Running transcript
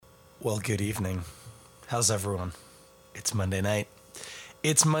Well, good evening. How's everyone? It's Monday night.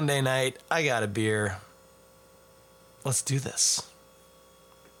 It's Monday night. I got a beer. Let's do this.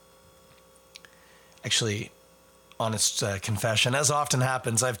 Actually, honest confession, as often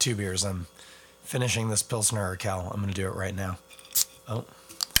happens, I have 2 beers. I'm finishing this Pilsner Urquell. I'm going to do it right now. Oh.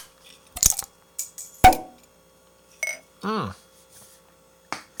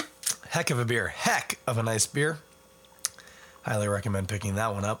 Heck of a beer. Heck of a nice beer. Highly recommend picking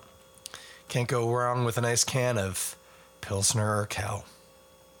that one up. Can't go wrong with a nice can of Pilsner Urquell.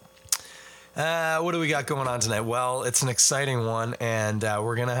 What do we got going on tonight? Well, it's an exciting one, and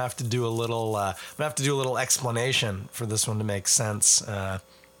we're gonna have to do a little. I'm gonna have to do a little explanation for this one to make sense.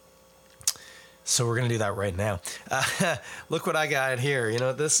 So we're gonna do that right now. Look what I got here. You know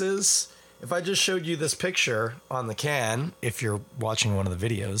what this is? If I just showed you this picture on the can, if you're watching one of the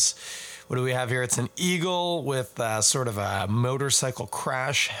videos, what do we have here? It's an eagle with sort of a motorcycle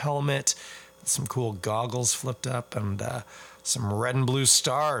crash helmet, some cool goggles flipped up, and some red and blue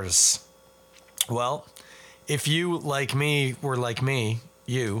stars. Well, if you, like me, were like me,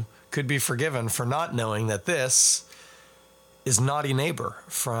 you could be forgiven for not knowing that this is Naughty Neighbor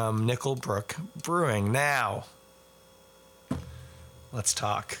from Nickelbrook Brewing. Now, let's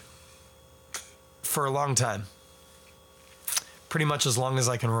talk. For a long time, pretty much as long as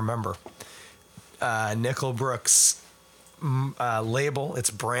I can remember, Nickelbrook's label, its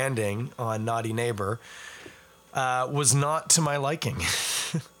branding on Naughty Neighbor, was not to my liking.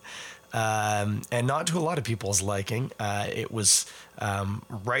 And not to a lot of people's liking. It was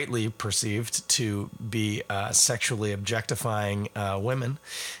rightly perceived to be sexually objectifying women,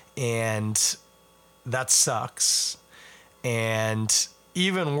 and that sucks. And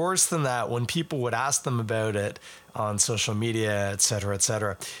even worse than that, when people would ask them about it on social media, et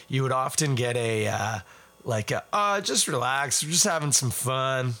cetera, you would often get just relax, we're just having some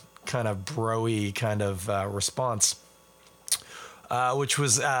fun, kind of bro-y kind of response. Which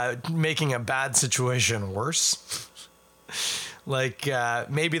was making a bad situation worse.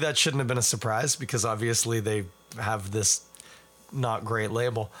 Maybe that shouldn't have been a surprise, because obviously they have this not great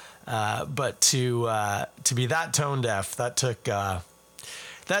label. But to be that tone deaf, that took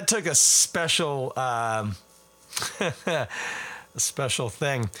a special a special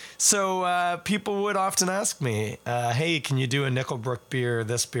thing. So people would often ask me, hey, can you do a Nickelbrook beer,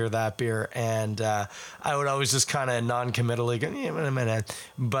 this beer, that beer? And I would always just kind of non-committally go, yeah, wait a minute.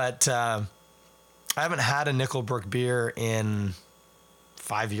 But I haven't had a Nickelbrook beer in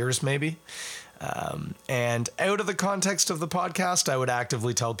 5 years, maybe. And out of the context of the podcast, I would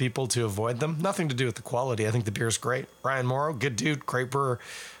actively tell people to avoid them. Nothing to do with the quality. I think the beer's great. Ryan Morrow, good dude, great brewer.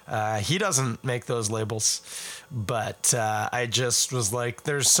 He doesn't make those labels, but I just was like,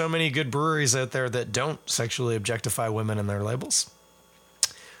 there's so many good breweries out there that don't sexually objectify women in their labels.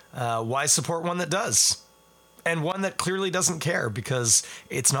 Why support one that does? And one that clearly doesn't care, because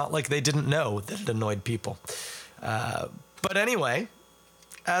it's not like they didn't know that it annoyed people. But anyway,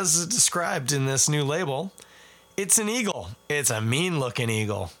 as described in this new label, it's an eagle. It's a mean-looking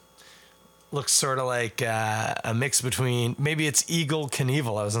eagle. Looks sort of like a mix between, maybe it's Eagle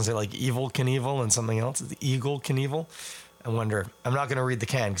Knievel. I was going to say like Evil Knievel and something else. It's Eagle Knievel. I wonder. I'm not going to read the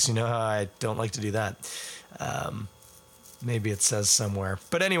can, because you know how I don't like to do that. Maybe it says somewhere.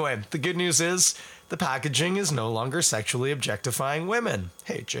 But anyway, the good news is the packaging is no longer sexually objectifying women.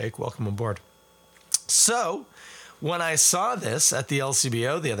 Hey, Jake, welcome aboard. So when I saw this at the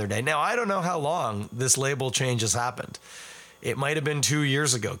LCBO the other day, now I don't know how long this label change has happened. It might have been 2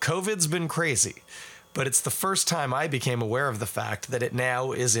 years ago. COVID's been crazy, but it's the first time I became aware of the fact that it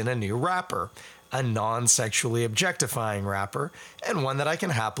now is in a new wrapper, a non-sexually objectifying wrapper, and one that I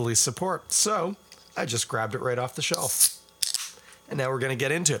can happily support. So I just grabbed it right off the shelf. And now we're going to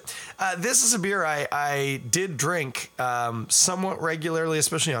get into it. This is a beer I did drink somewhat regularly,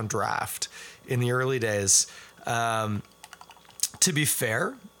 especially on draft in the early days. To be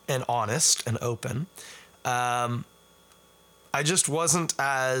fair and honest and open, I just wasn't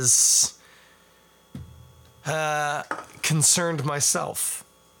as concerned myself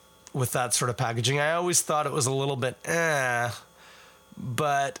with that sort of packaging. I always thought it was a little bit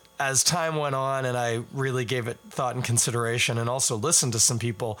but as time went on and I really gave it thought and consideration, and also listened to some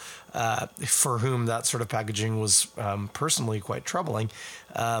people for whom that sort of packaging was personally quite troubling,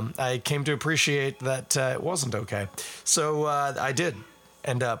 I came to appreciate that it wasn't okay. So I did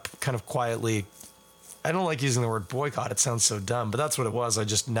end up kind of quietly, I don't like using the word boycott. It sounds so dumb, but that's what it was. I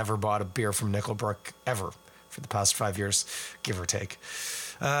just never bought a beer from Nickelbrook ever for the past 5 years, give or take.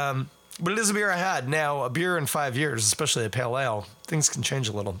 But it is a beer I had. Now, a beer in 5 years, especially a pale ale, things can change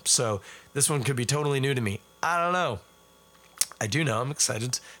a little. So this one could be totally new to me. I don't know. I do know I'm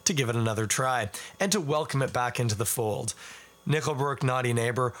excited to give it another try and to welcome it back into the fold. Nickelbrook Naughty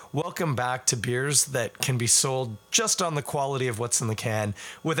Neighbor, welcome back to beers that can be sold just on the quality of what's in the can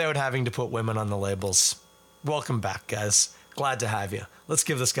without having to put women on the labels. Welcome back, guys. Glad to have you. Let's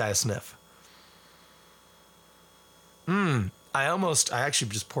give this guy a sniff. I actually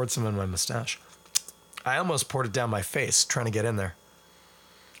just poured some in my mustache. I almost poured it down my face trying to get in there.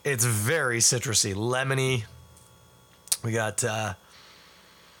 It's very citrusy, lemony. We got,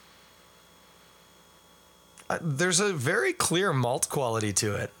 there's a very clear malt quality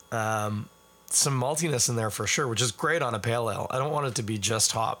to it. Some maltiness in there for sure, which is great on a pale ale. I don't want it to be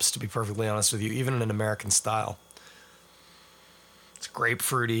just hops, to be perfectly honest with you, even in an American style. It's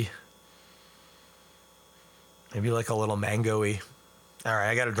grapefruity. Maybe like a little mango-y. All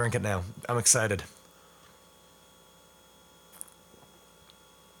right, I got to drink it now. I'm excited.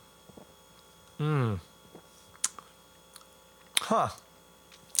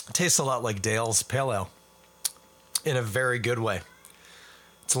 It tastes a lot like Dale's Pale Ale in a very good way.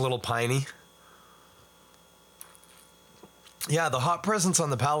 It's a little piney. Yeah, the hop presence on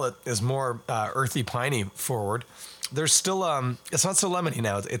the palate is more earthy, piney forward. There's still it's not so lemony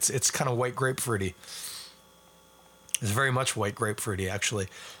now. It's kind of white grapefruity. It's very much white grapefruity actually,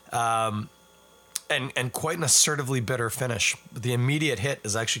 and quite an assertively bitter finish. The immediate hit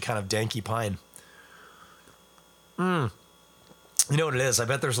is actually kind of danky pine. You know what it is? I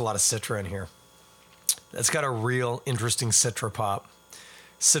bet there's a lot of Citra in here. It's got a real interesting Citra pop.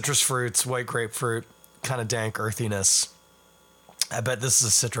 Citrus fruits, white grapefruit, kind of dank earthiness. I bet this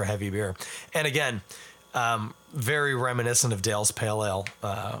is a Citra heavy beer. And again, very reminiscent of Dale's Pale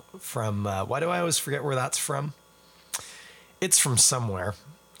Ale from, why do I always forget where that's from? It's from somewhere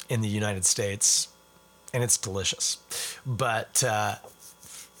in the United States, and it's delicious. But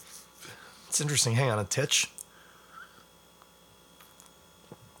it's interesting. Hang on, a titch.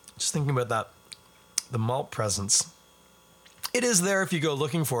 Just thinking about that, the malt presence. It is there if you go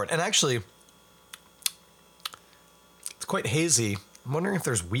looking for it. And actually, it's quite hazy. I'm wondering if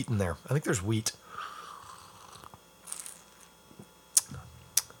there's wheat in there. I think there's wheat.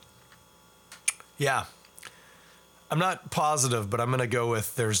 Yeah. I'm not positive, but I'm going to go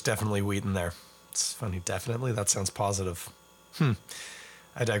with there's definitely wheat in there. It's funny, definitely. That sounds positive.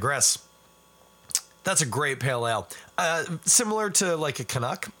 I digress. That's a great pale ale. Similar to like a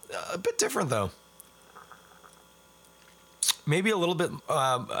Canuck. A bit different, though. Maybe a little bit more,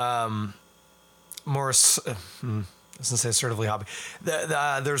 I was going to say assertively hoppy.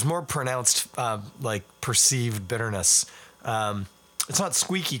 There's more pronounced, like, perceived bitterness. It's not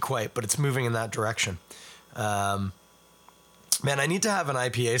squeaky quite, but it's moving in that direction. Man, I need to have an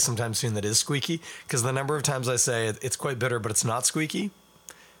IPA sometime soon that is squeaky, because the number of times I say it's quite bitter, but it's not squeaky,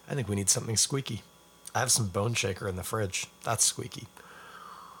 I think we need something squeaky. I have some Bone Shaker in the fridge. That's squeaky.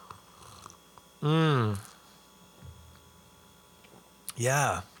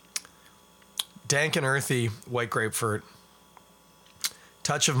 Yeah. Dank and earthy, white grapefruit.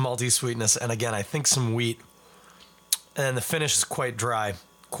 Touch of malty sweetness, and again, I think some wheat. And the finish is quite dry,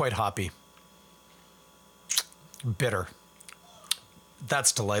 quite hoppy. Bitter.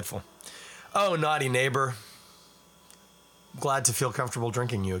 That's delightful. Oh, Naughty Neighbor. Glad to feel comfortable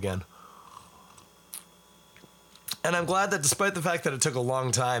drinking you again. And I'm glad that despite the fact that it took a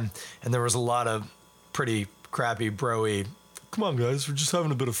long time and there was a lot of pretty crappy, bro-y, come on guys, we're just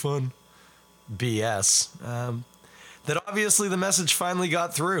having a bit of fun, BS, that obviously the message finally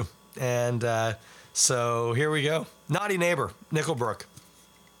got through. And so here we go. Naughty Neighbor, Nickelbrook.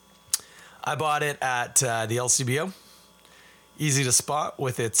 I bought it at the LCBO. Easy to spot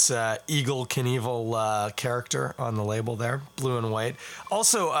with its Eagle Knievel character on the label there, blue and white.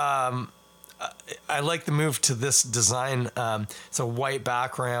 Also, I like the move to this design. It's a white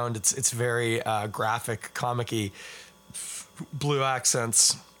background. It's very graphic, comic-y, blue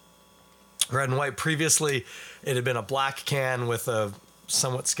accents, red and white. Previously, it had been a black can with a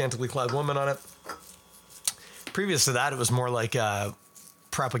somewhat scantily clad woman on it. Previous to that, it was more like a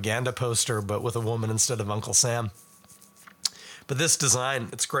propaganda poster, but with a woman instead of Uncle Sam. But this design,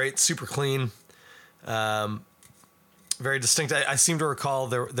 it's great, super clean. Very distinct. I seem to recall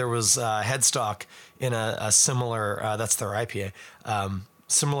there was Headstock in a similar, that's their IPA,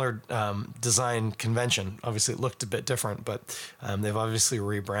 similar design convention. Obviously, it looked a bit different, but they've obviously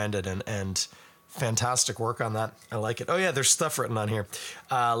rebranded and fantastic work on that. I like it. Oh, yeah, there's stuff written on here.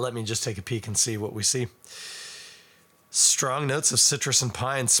 Let me just take a peek and see what we see. Strong notes of citrus and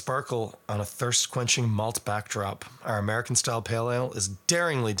pine sparkle on a thirst-quenching malt backdrop. Our American-style pale ale is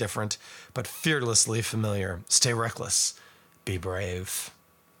daringly different, but fearlessly familiar. Stay reckless. Be brave.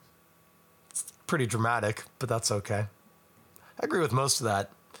 It's pretty dramatic, but that's okay. I agree with most of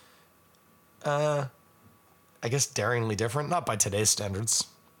that. I guess daringly different, not by today's standards.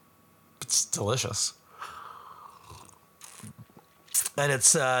 It's delicious. And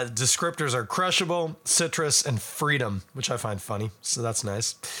its descriptors are crushable, citrus, and freedom, which I find funny. So that's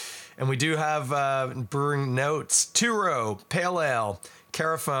nice. And we do have brewing notes: two-row, pale ale,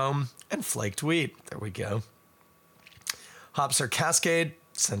 carafoam, and flaked wheat. There we go. Hops are Cascade,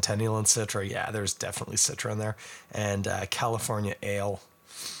 Centennial, and Citra. Yeah, there's definitely Citra in there. And California Ale.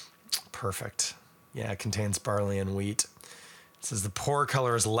 Perfect. Yeah, it contains barley and wheat. It says the pour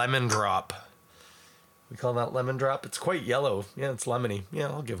color is lemon drop. We call that lemon drop. It's quite yellow. Yeah, it's lemony. Yeah,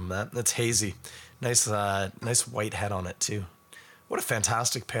 I'll give them that. It's hazy. Nice white head on it too. What a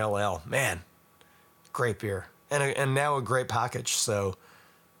fantastic pale ale, man! Great beer, and now a great package. So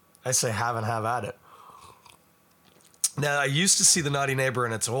I say have at it. Now I used to see the Naughty Neighbor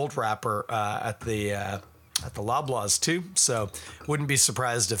in its old wrapper at the Loblaws too. So wouldn't be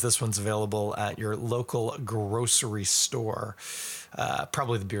surprised if this one's available at your local grocery store,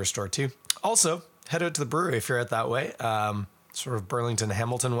 probably the beer store too. Also, head out to the brewery if you're out that way, sort of Burlington,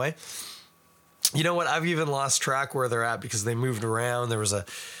 Hamilton way. You know what? I've even lost track where they're at because they moved around. There was a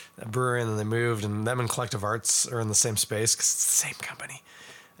brewery and then they moved, and them and Collective Arts are in the same space because it's the same company.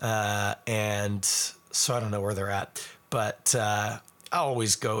 And so I don't know where they're at. But I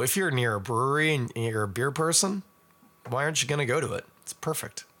always go, if you're near a brewery and you're a beer person, why aren't you going to go to it? It's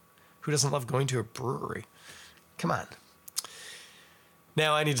perfect. Who doesn't love going to a brewery? Come on.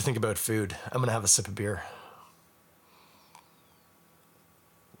 Now I need to think about food. I'm going to have a sip of beer.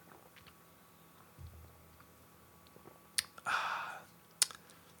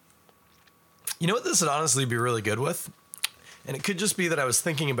 You know what this would honestly be really good with? And it could just be that I was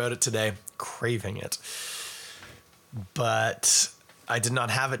thinking about it today, craving it. But I did not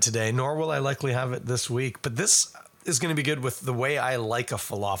have it today, nor will I likely have it this week. But this is going to be good with the way I like a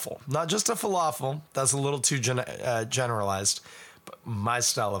falafel. Not just a falafel. That's a little too generalized. But my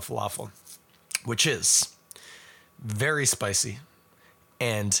style of falafel, which is very spicy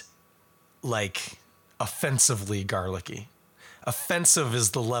and like offensively garlicky. Offensive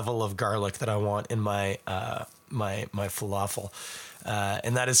is the level of garlic that I want in my my falafel.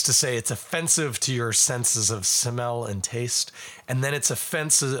 And that is to say, it's offensive to your senses of smell and taste. And then it's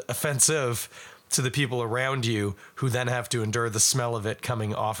offensive to the people around you who then have to endure the smell of it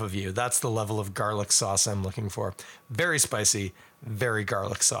coming off of you. That's the level of garlic sauce I'm looking for. Very spicy, very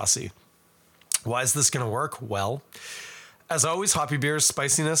garlic saucy. Why is this going to work? Well, as always, hoppy beers,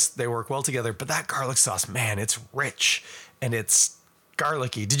 spiciness, they work well together. But that garlic sauce, man, it's rich and it's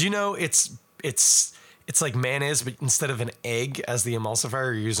garlicky. Did you know it's like mayonnaise, but instead of an egg as the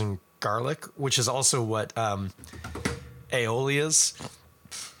emulsifier, you're using garlic, which is also what aioli is.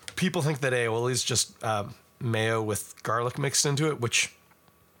 People think that aioli is just mayo with garlic mixed into it, which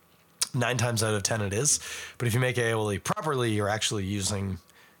 9 times out of 10 it is. But if you make aioli properly, you're actually using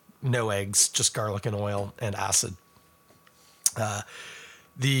no eggs, just garlic and oil and acid.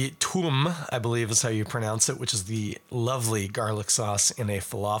 The toum, I believe is how you pronounce it, which is the lovely garlic sauce in a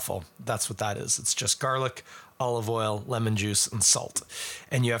falafel. That's what that is. It's just garlic, olive oil, lemon juice, and salt.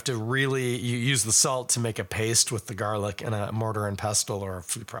 And you have to you use the salt to make a paste with the garlic in a mortar and pestle or a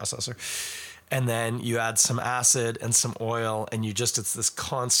food processor. And then you add some acid and some oil, and it's this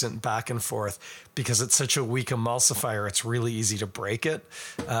constant back and forth because it's such a weak emulsifier. It's really easy to break it.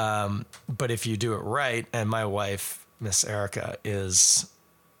 But if you do it right, and my wife, Miss Erica, is,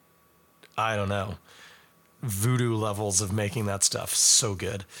 I don't know, voodoo levels of making that stuff so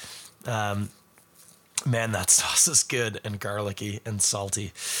good. Man, that sauce is good and garlicky and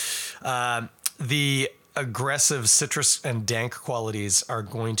salty. The aggressive citrus and dank qualities are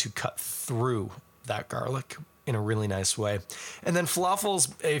going to cut through that garlic in a really nice way. And then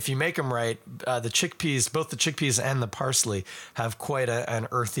falafels, if you make them right, the chickpeas, both the chickpeas and the parsley, have quite an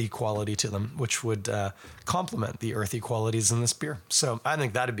earthy quality to them, which would complement the earthy qualities in this beer. So I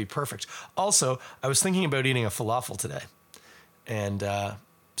think that'd be perfect. Also, I was thinking about eating a falafel today, and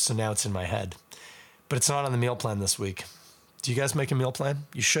so now it's in my head. But it's not on the meal plan this week. Do you guys make a meal plan?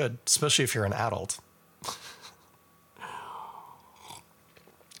 You should, especially if you're an adult.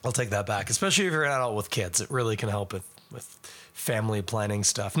 I'll take that back, especially if you're an adult with kids. It really can help with family planning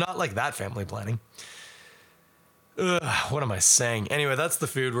stuff. Not like that family planning. What am I saying? Anyway, that's the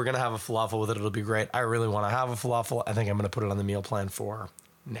food. We're going to have a falafel with it. It'll be great. I really want to have a falafel. I think I'm going to put it on the meal plan for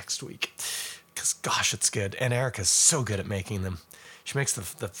next week because, gosh, it's good. And Erica's so good at making them. She makes the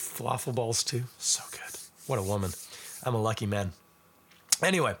falafel balls too. So good. What a woman. I'm a lucky man.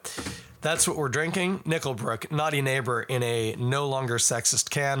 Anyway, that's what we're drinking. Nickelbrook, Naughty Neighbor in a no longer sexist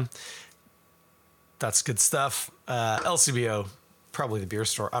can. That's good stuff. LCBO, probably the beer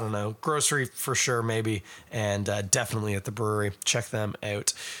store. I don't know. Grocery for sure, maybe. And definitely at the brewery. Check them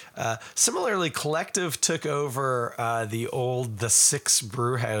out. Similarly, Collective took over the Six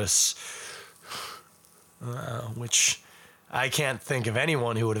Brew House, which I can't think of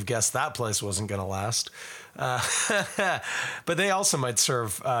anyone who would have guessed that place wasn't going to last. But they also might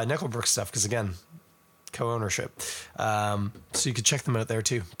serve Nickelbrook stuff because, again, co-ownership. So you could check them out there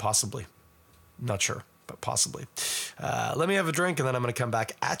too, possibly. Not sure, but possibly. Let me have a drink and then I'm going to come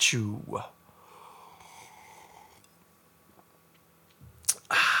back at you.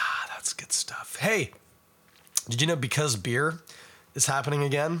 That's good stuff. Hey, did you know Because Beer is happening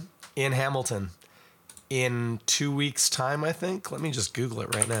again in Hamilton in 2 weeks' time, I think? Let me just Google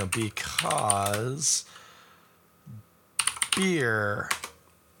it right now. Because Beer.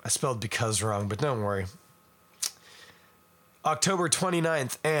 I spelled because wrong, but don't worry. October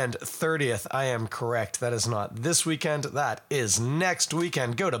 29th and 30th, I am correct. That is not this weekend. That is next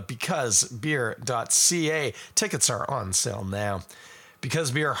weekend. Go to becausebeer.ca. Tickets are on sale now.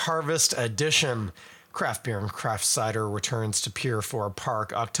 Because Beer Harvest Edition. Craft beer and craft cider returns to Pier 4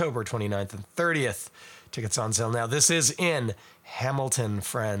 Park October 29th and 30th. Tickets on sale now. This is in Hamilton,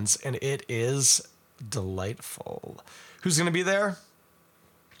 friends, and it is delightful. Who's going to be there?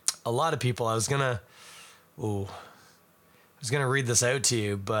 A lot of people. I was going to read this out to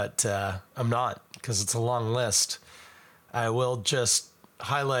you, but I'm not because it's a long list. I will just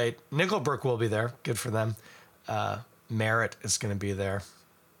highlight Nickelbrook will be there. Good for them. Merit is going to be there.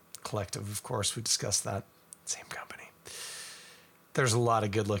 Collective, of course, we discussed that. Same company. There's a lot of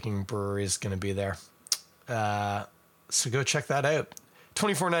good-looking breweries going to be there. So go check that out.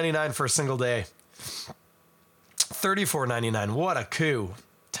 $24.99 for a single day. $34.99. What a coup.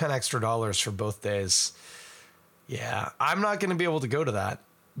 $10 extra for both days. Yeah, I'm not going to be able to go to that,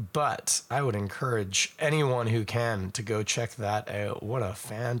 but I would encourage anyone who can to go check that out. What a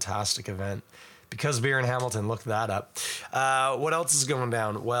fantastic event. Because Beer in Hamilton, look that up. What else is going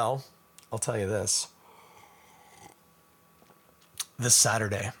down? Well, I'll tell you this. This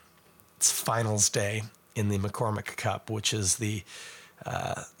Saturday, it's finals day in the McCormick Cup, which is the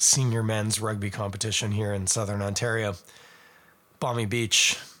senior men's rugby competition here in Southern Ontario. Balmy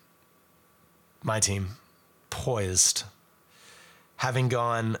Beach, my team, poised, having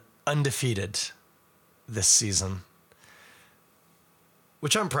gone undefeated this season,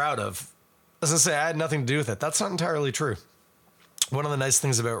 which I'm proud of. As I say, I had nothing to do with it. That's not entirely true. One of the nice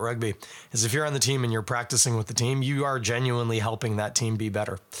things about rugby is if you're on the team and you're practicing with the team, you are genuinely helping that team be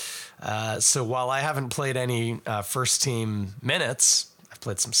better. So while I haven't played any first team minutes, I've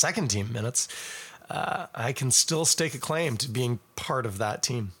played some second team minutes, I can still stake a claim to being part of that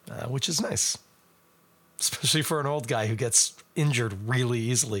team, which is nice, especially for an old guy who gets injured really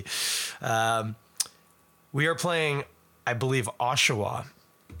easily. We are playing, I believe, Oshawa.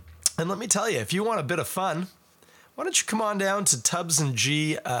 And let me tell you, if you want a bit of fun, why don't you come on down to Tubbs and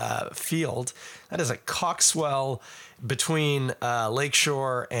G Field? That is at Coxwell between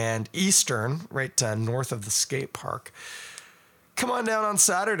Lakeshore and Eastern, right north of the skate park. Come on down on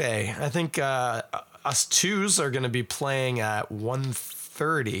Saturday. I think us twos are going to be playing at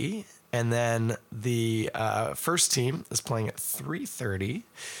 1:30, and then the first team is playing at 3:30,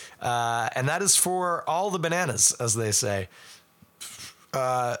 and that is for all the bananas, as they say.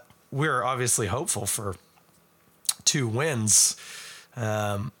 We're obviously hopeful for 2 wins,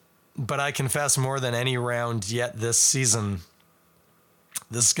 but I confess more than any round yet this season,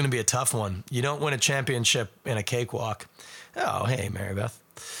 this is going to be a tough one. You don't win a championship in a cakewalk. Oh, hey, Mary Beth.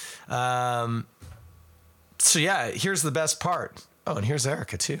 So yeah, here's the best part. Oh, and here's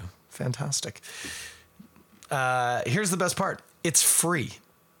Erica too. Fantastic. Here's the best part. It's free.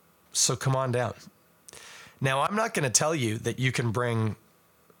 So come on down. Now, I'm not going to tell you that you can bring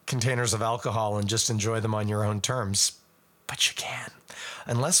containers of alcohol and just enjoy them on your own terms, but you can.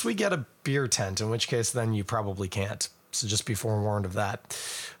 Unless we get a beer tent, in which case then you probably can't. So just be forewarned of that.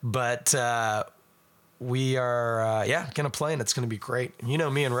 But we are, going to play, and it's going to be great. You know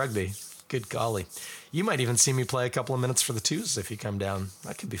me and rugby. Good golly. You might even see me play a couple of minutes for the twos if you come down.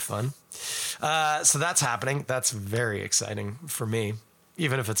 That could be fun. So that's happening. That's very exciting for me,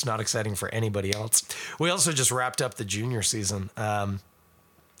 even if it's not exciting for anybody else. We also just wrapped up the junior season.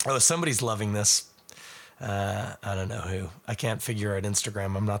 Somebody's loving this. I don't know who. I can't figure out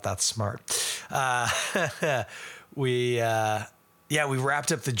Instagram. I'm not that smart. We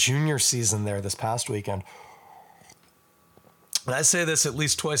wrapped up the junior season there this past weekend. And I say this at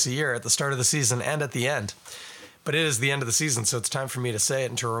least twice a year, at the start of the season and at the end. But it is the end of the season, so it's time for me to say it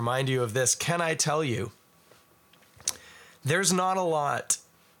and to remind you of this. Can I tell you, there's not a lot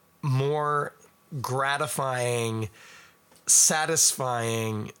more gratifying,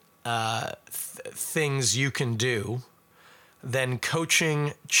 satisfying things you can do than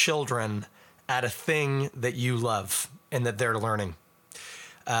coaching children at a thing that you love and that they're learning.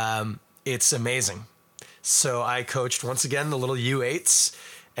 It's amazing. So I coached, once again, the little U8s,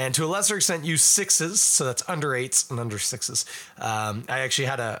 and to a lesser extent U6s, so that's under 8s and under 6s. I actually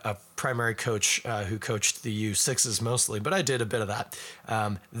had a primary coach who coached the U6s mostly, but I did a bit of that.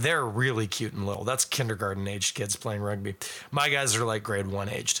 They're really cute and little. That's kindergarten-aged kids playing rugby. My guys are like grade 1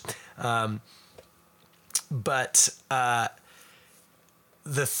 aged. But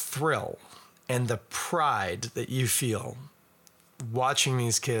the thrill and the pride that you feel watching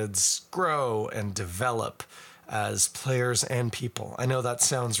these kids grow and develop as players and people. I know that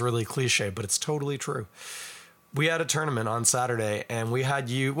sounds really cliche, but it's totally true. We had a tournament on Saturday, and we had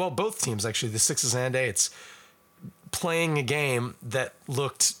both teams actually, the 6s and 8s, playing a game that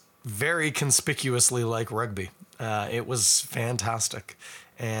looked very conspicuously like rugby. It was fantastic.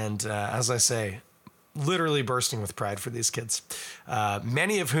 And as I say, literally bursting with pride for these kids,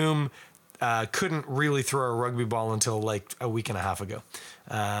 many of whom couldn't really throw a rugby ball until like a week and a half ago.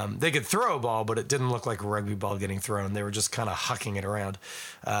 They could throw a ball, but it didn't look like a rugby ball getting thrown. They were just kind of hucking it around.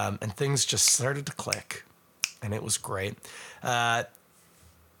 And things just started to click, and it was great. I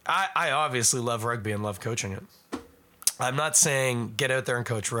obviously love rugby and love coaching it. I'm not saying get out there and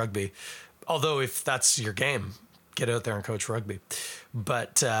coach rugby, although if that's your game, get out there and coach rugby.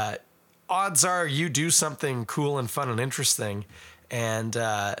 But odds are you do something cool and fun and interesting, and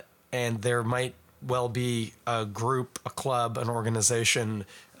there might well be a group, a club, an organization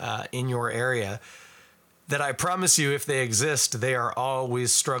in your area that I promise you, if they exist, they are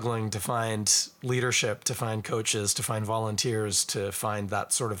always struggling to find leadership, to find coaches, to find volunteers, to find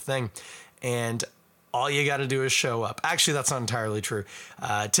that sort of thing. And all you got to do is show up. Actually, that's not entirely true.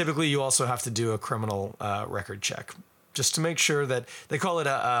 Typically, you also have to do a criminal record check, just to make sure that they call it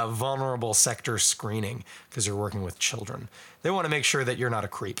a vulnerable sector screening, because you're working with children. They want to make sure that you're not a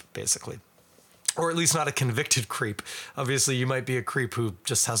creep, basically, or at least not a convicted creep. Obviously, you might be a creep who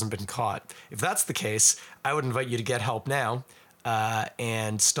just hasn't been caught. If that's the case, I would invite you to get help now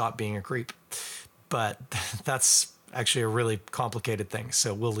and stop being a creep. But that's actually a really complicated thing,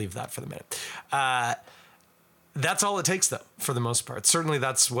 so we'll leave that for the minute. That's all it takes, though, for the most part. Certainly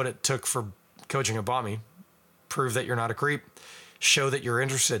that's what it took for coaching Abami. Prove that you're not a creep. Show that you're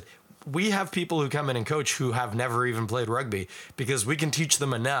interested. We have people who come in and coach who have never even played rugby, because we can teach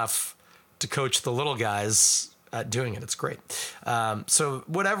them enough to coach the little guys at doing it. It's great. So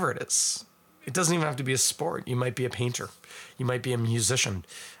whatever it is, it doesn't even have to be a sport. You might be a painter. You might be a musician.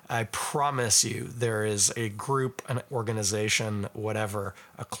 I promise you there is a group, an organization, whatever,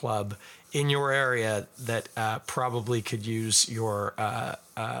 a club in your area that probably could use your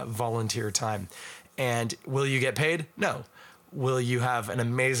volunteer time. And will you get paid? No. Will you have an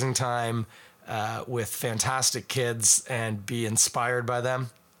amazing time with fantastic kids and be inspired by them?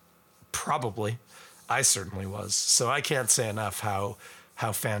 Probably. I certainly was. So I can't say enough how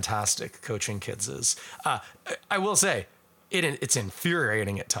fantastic coaching kids is. I will say, it's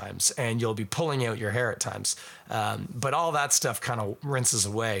infuriating at times, and you'll be pulling out your hair at times. But all that stuff kind of rinses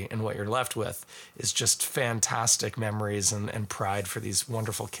away, and what you're left with is just fantastic memories and pride for these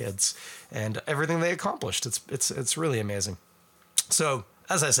wonderful kids and everything they accomplished. It's really amazing. So,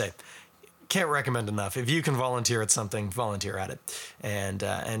 as I say, can't recommend enough. If you can volunteer at something, volunteer at it, and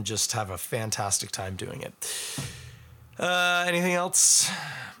just have a fantastic time doing it. Anything else?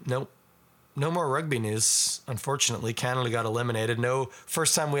 Nope. No more rugby news. Unfortunately, Canada got eliminated. No,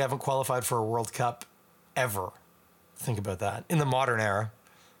 first time we haven't qualified for a World Cup ever. Think about that. In the modern era.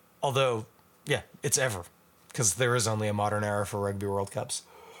 Although, yeah, it's ever. Because there is only a modern era for Rugby World Cups.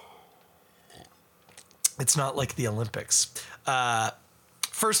 It's not like the Olympics.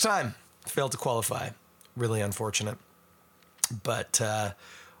 First time. Failed to qualify. Really unfortunate. But the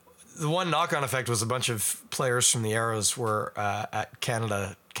one knock-on effect was a bunch of players from the Arrows were at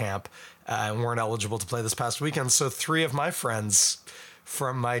Canada camp and weren't eligible to play this past weekend. So 3 of my friends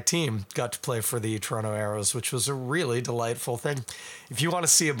from my team got to play for the Toronto Arrows, which was a really delightful thing. If you want to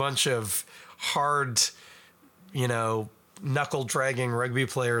see a bunch of hard, knuckle-dragging rugby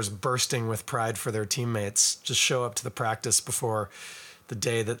players bursting with pride for their teammates, just show up to the practice before the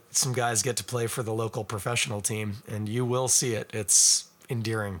day that some guys get to play for the local professional team, and you will see it. It's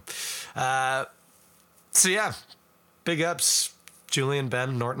endearing. So yeah, big ups, Julian,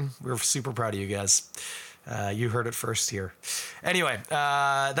 Ben, Norton. We're super proud of you guys. You heard it first here. Anyway,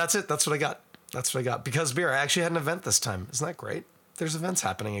 that's it. That's what I got. Because beer, I actually had an event this time. Isn't that great? There's events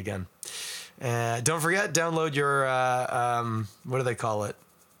happening again. Don't forget, download your, what do they call it?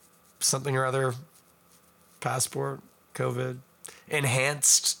 something or other, passport, COVID,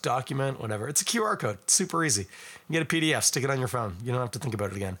 enhanced document, whatever. It's a QR code. It's super easy. You get a PDF, stick it on your phone. You don't have to think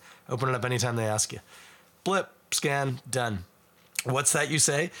about it again. Open it up anytime they ask you. Blip, scan, done. What's that you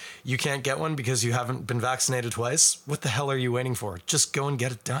say? You can't get one because you haven't been vaccinated twice? What the hell are you waiting for? Just go and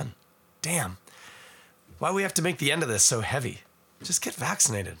get it done. Damn. Why do we have to make the end of this so heavy? Just get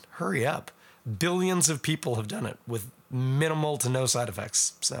vaccinated. Hurry up. Billions of people have done it with minimal to no side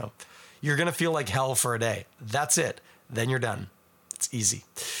effects. So you're going to feel like hell for a day. That's it. Then you're done. It's easy.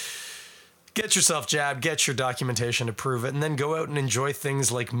 Get yourself jabbed, get your documentation to prove it, and then go out and enjoy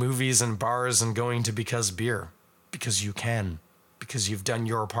things like movies and bars and going to Because Beer. Because you can. Because you've done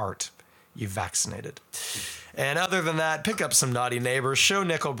your part. You've vaccinated. And other than that, pick up some naughty neighbors, show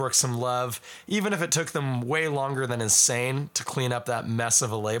Nickelbrook some love, even if it took them way longer than insane to clean up that mess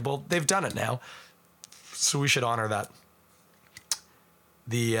of a label. They've done it now, so we should honor that.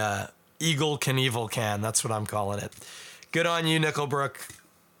 The Eagle Knievel can, that's what I'm calling it. Good on you, Nickelbrook.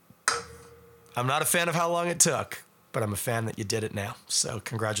 I'm not a fan of how long it took, but I'm a fan that you did it now. So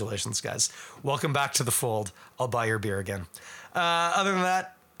congratulations, guys. Welcome back to the fold. I'll buy your beer again. Other than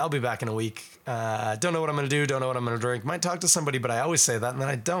that, I'll be back in a week. Don't know what I'm going to do. Don't know what I'm going to drink. Might talk to somebody, but I always say that, and then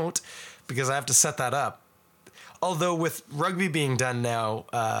I don't because I have to set that up. Although with rugby being done now,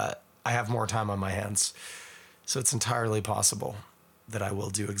 I have more time on my hands. So it's entirely possible that I will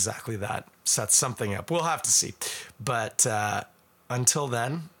do exactly that. Set something up. We'll have to see. But until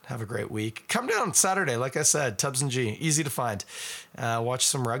then, have a great week. Come down Saturday, like I said, Tubbs and G. Easy to find. Watch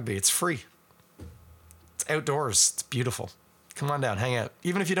some rugby. It's free. It's outdoors. It's beautiful. Come on down, hang out.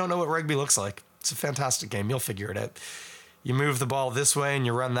 Even if you don't know what rugby looks like, it's a fantastic game. You'll figure it out. You move the ball this way and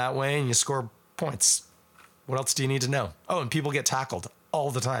you run that way and you score points. What else do you need to know? Oh, and people get tackled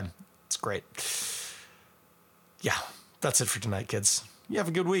all the time. It's great. Yeah, that's it for tonight, kids. You have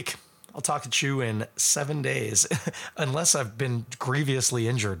a good week. I'll talk at you in 7 days, unless I've been grievously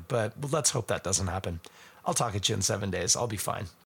injured, but let's hope that doesn't happen. I'll talk at you in 7 days. I'll be fine.